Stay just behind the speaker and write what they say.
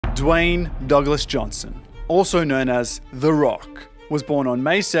Dwayne Douglas Johnson, also known as The Rock, was born on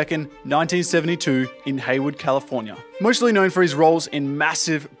May 2nd, 1972 in Hayward, California. Mostly known for his roles in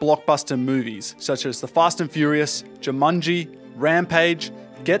massive blockbuster movies such as The Fast and Furious, Jumanji, Rampage,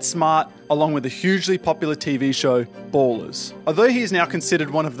 Get Smart, along with the hugely popular TV show Ballers. Although he is now considered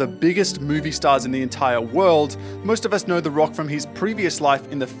one of the biggest movie stars in the entire world, most of us know The Rock from his previous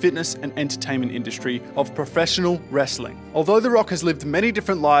life in the fitness and entertainment industry of professional wrestling. Although The Rock has lived many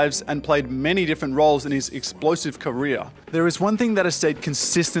different lives and played many different roles in his explosive career, there is one thing that has stayed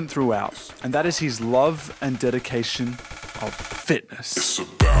consistent throughout, and that is his love and dedication of fitness. It's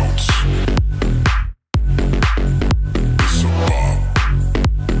about.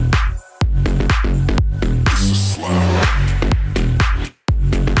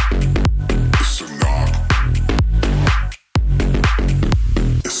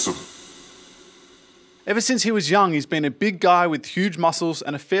 Ever since he was young, he's been a big guy with huge muscles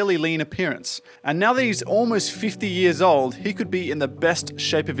and a fairly lean appearance. And now that he's almost 50 years old, he could be in the best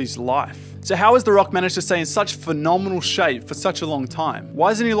shape of his life. So how has The Rock managed to stay in such phenomenal shape for such a long time? Why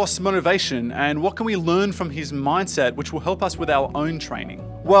hasn't he lost motivation? And what can we learn from his mindset which will help us with our own training?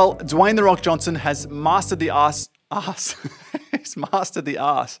 Well, Dwayne The Rock Johnson has mastered the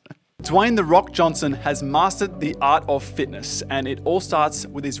Dwayne The Rock Johnson has mastered the art of fitness, and it all starts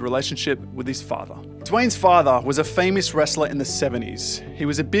with his relationship with his father. Dwayne's father was a famous wrestler in the 70s. He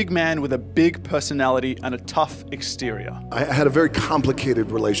was a big man with a big personality and a tough exterior. I had a very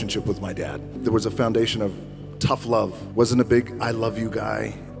complicated relationship with my dad. There was a foundation of tough love. Wasn't a big I love you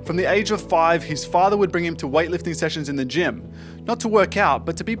guy. From the age of 5, his father would bring him to weightlifting sessions in the gym. Not to work out,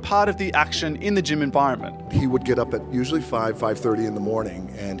 but to be part of the action in the gym environment. He would get up at usually 5:30 in the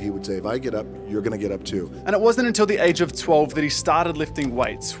morning, and he would say, if I get up, you're gonna get up too. And it wasn't until the age of 12 that he started lifting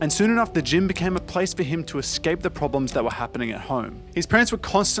weights. And soon enough, the gym became a place for him to escape the problems that were happening at home. His parents were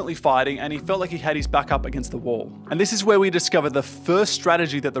constantly fighting, and he felt like he had his back up against the wall. And this is where we discover the first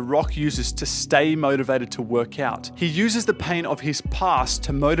strategy that The Rock uses to stay motivated to work out. He uses the pain of his past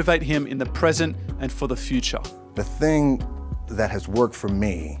to motivate him in the present and for the future. The thing that has worked for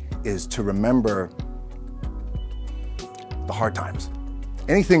me is to remember the hard times.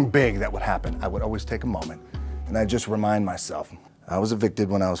 Anything big that would happen, I would always take a moment and I'd just remind myself. I was evicted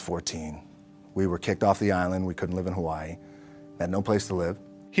when I was 14. We were kicked off the island. We couldn't live in Hawaii. Had no place to live.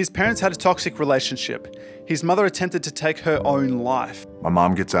 His parents had a toxic relationship. His mother attempted to take her own life. My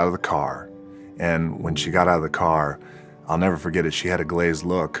mom gets out of the car, and when she got out of the car, I'll never forget it, she had a glazed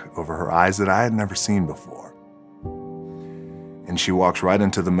look over her eyes that I had never seen before. And she walks right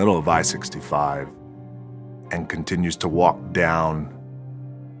into the middle of I-65 and continues to walk down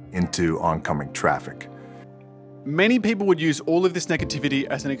into oncoming traffic. Many people would use all of this negativity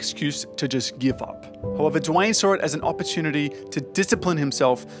as an excuse to just give up. However, Dwayne saw it as an opportunity to discipline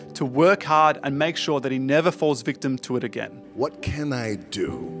himself, to work hard and make sure that he never falls victim to it again. What can I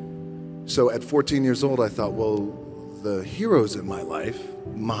do? So at 14 years old, I thought, well, the heroes in my life,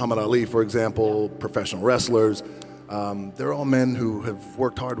 Muhammad Ali, for example, professional wrestlers, they're all men who have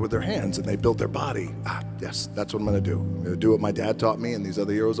worked hard with their hands and they built their body. Yes, that's what I'm gonna do. I'm gonna do what my dad taught me and these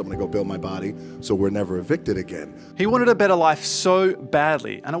other heroes. I'm gonna go build my body so we're never evicted again. He wanted a better life so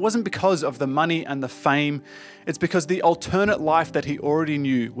badly, and it wasn't because of the money and the fame. It's because the alternate life that he already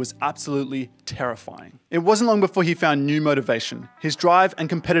knew was absolutely terrifying. It wasn't long before he found new motivation. His drive and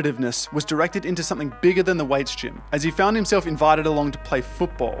competitiveness was directed into something bigger than the weights gym, as he found himself invited along to play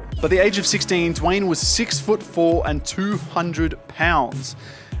football. By the age of 16, Dwayne was 6'4" and 200 pounds.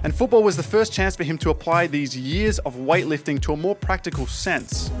 And football was the first chance for him to apply these years of weightlifting to a more practical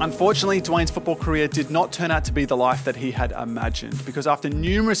sense. Unfortunately, Dwayne's football career did not turn out to be the life that he had imagined, because after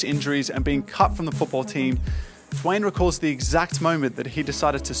numerous injuries and being cut from the football team, Dwayne recalls the exact moment that he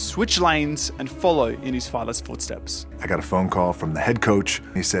decided to switch lanes and follow in his father's footsteps. I got a phone call from the head coach.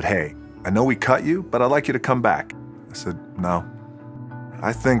 He said, "Hey, I know we cut you, but I'd like you to come back." I said, "No,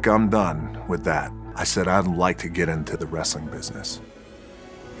 I think I'm done with that." I said, "I'd like to get into the wrestling business."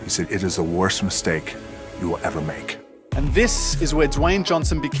 He said, "It is the worst mistake you will ever make." And this is where Dwayne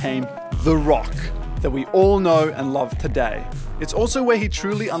Johnson became The Rock, that we all know and love today. It's also where he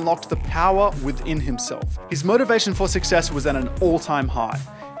truly unlocked the power within himself. His motivation for success was at an all-time high.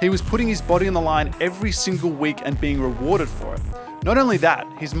 He was putting his body on the line every single week and being rewarded for it. Not only that,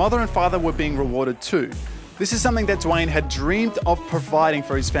 his mother and father were being rewarded too. This is something that Dwayne had dreamed of providing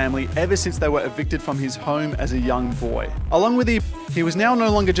for his family ever since they were evicted from his home as a young boy. Along with the He was now no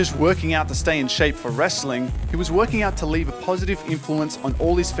longer just working out to stay in shape for wrestling, he was working out to leave a positive influence on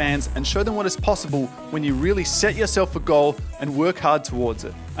all his fans and show them what is possible when you really set yourself a goal and work hard towards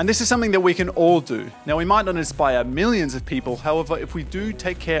it. And this is something that we can all do. Now, we might not inspire millions of people, however, if we do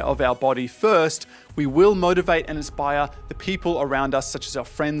take care of our body first, we will motivate and inspire the people around us, such as our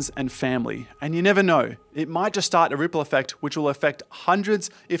friends and family. And you never know, it might just start a ripple effect which will affect hundreds,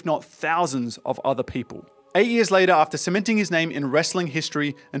 if not thousands, of other people. 8 years later, after cementing his name in wrestling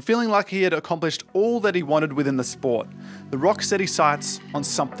history and feeling like he had accomplished all that he wanted within the sport, The Rock set his sights on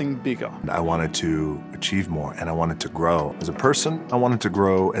something bigger. I wanted to achieve more, and I wanted to grow. As a person, I wanted to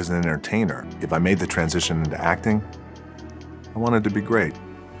grow as an entertainer. If I made the transition into acting, I wanted to be great.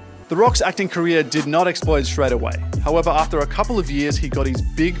 The Rock's acting career did not explode straight away. However, after a couple of years, he got his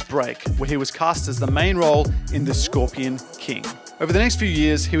big break, where he was cast as the main role in The Scorpion King. Over the next few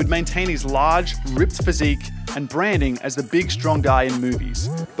years, he would maintain his large, ripped physique and branding as the big, strong guy in movies.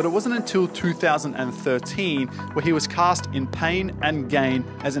 But it wasn't until 2013, where he was cast in Pain and Gain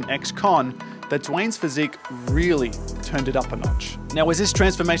as an ex-con, that Dwayne's physique really turned it up a notch. Now, was this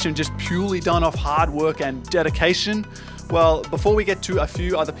transformation just purely done off hard work and dedication? Well, before we get to a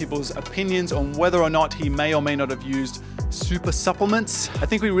few other people's opinions on whether or not he may or may not have used super supplements, I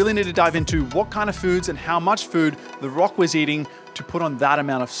think we really need to dive into what kind of foods and how much food The Rock was eating to put on that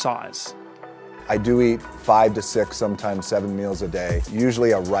amount of size. I do eat 5 to 6, sometimes 7 meals a day.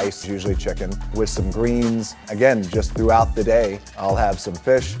 Usually a rice, usually chicken, with some greens. Again, just throughout the day, I'll have some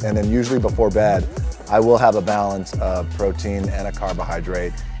fish, and then usually before bed, I will have a balance of protein and a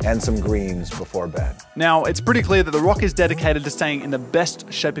carbohydrate and some greens before bed. Now, it's pretty clear that The Rock is dedicated to staying in the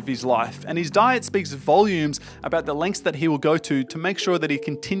best shape of his life, and his diet speaks volumes about the lengths that he will go to make sure that he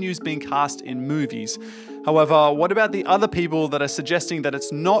continues being cast in movies. However, what about the other people that are suggesting that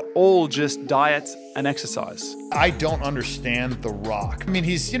it's not all just diet and exercise? I don't understand The Rock. I mean,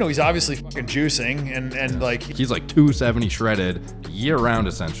 he's obviously fucking juicing and like... He's like 270 shredded year round,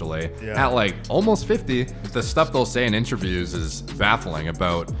 essentially. Yeah. At like almost 50. The stuff they'll say in interviews is baffling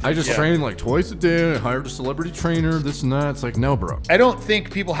about, I just train like twice a day, I hired a celebrity trainer, this and that. It's like, no, bro. I don't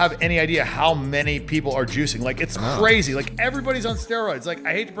think people have any idea how many people are juicing. Like, it's crazy. Like, everybody's on steroids. Like,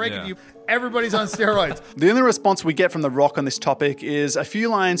 I hate to break it to you, everybody's on steroids. The only response we get from The Rock on this topic is a few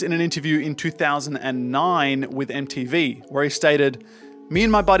lines in an interview in 2009 with MTV, where he stated, "Me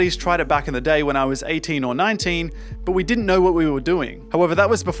and my buddies tried it back in the day when I was 18 or 19, but we didn't know what we were doing." However, that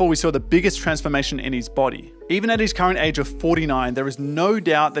was before we saw the biggest transformation in his body. Even at his current age of 49, there is no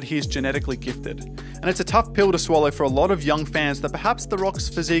doubt that he is genetically gifted. And it's a tough pill to swallow for a lot of young fans that perhaps The Rock's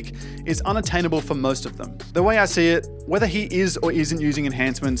physique is unattainable for most of them. The way I see it, whether he is or isn't using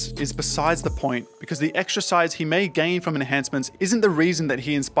enhancements is besides the point, because the extra size he may gain from enhancements isn't the reason that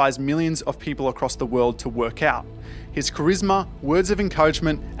he inspires millions of people across the world to work out. His charisma, words of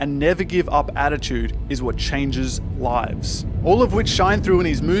encouragement, and never give up attitude is what changes lives. All of which shine through in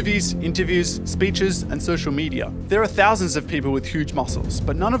his movies, interviews, speeches, and social media. There are thousands of people with huge muscles,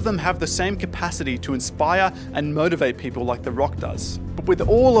 but none of them have the same capacity to inspire and motivate people like The Rock does. But with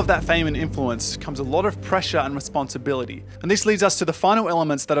all of that fame and influence comes a lot of pressure and responsibility. And this leads us to the final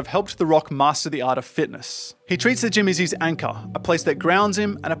elements that have helped The Rock master the art of fitness. He treats the gym as his anchor, a place that grounds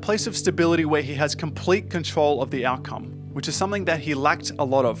him and a place of stability where he has complete control of the outcome, which is something that he lacked a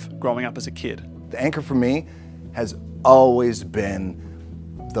lot of growing up as a kid. The anchor for me has always been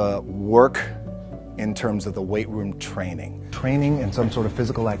the work in terms of the weight room training. Training and some sort of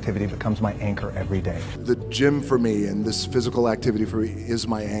physical activity becomes my anchor every day. The gym for me and this physical activity for me is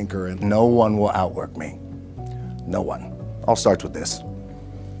my anchor. And no one will outwork me. No one. All starts with this.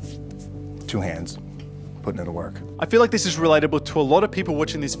 2 hands, putting it to work. I feel like this is relatable to a lot of people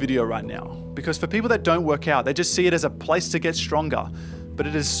watching this video right now, because for people that don't work out, they just see it as a place to get stronger, but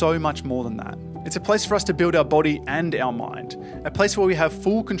it is so much more than that. It's a place for us to build our body and our mind, a place where we have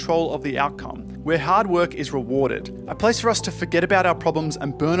full control of the outcome, where hard work is rewarded, a place for us to forget about our problems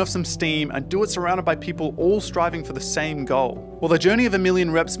and burn off some steam and do it surrounded by people all striving for the same goal. While the journey of a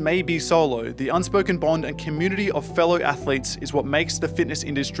million reps may be solo, the unspoken bond and community of fellow athletes is what makes the fitness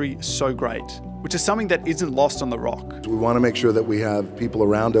industry so great, which is something that isn't lost on The Rock. we want to make sure that we have people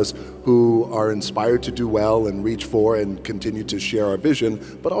around us who are inspired to do well and reach for and continue to share our vision,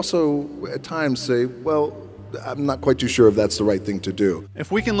 but also at times say, well, I'm not quite too sure if that's the right thing to do.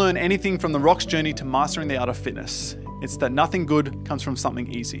 If we can learn anything from The Rock's journey to mastering the art of fitness, it's that nothing good comes from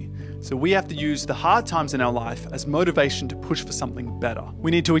something easy. So we have to use the hard times in our life as motivation to push for something better.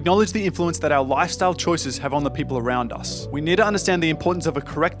 We need to acknowledge the influence that our lifestyle choices have on the people around us. We need to understand the importance of a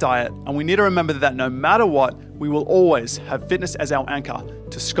correct diet, and we need to remember that no matter what, we will always have fitness as our anchor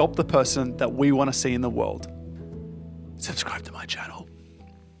to sculpt the person that we want to see in the world. subscribe to my channel.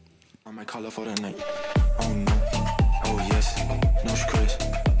 On my color for the night. Oh no, oh yes, no stress.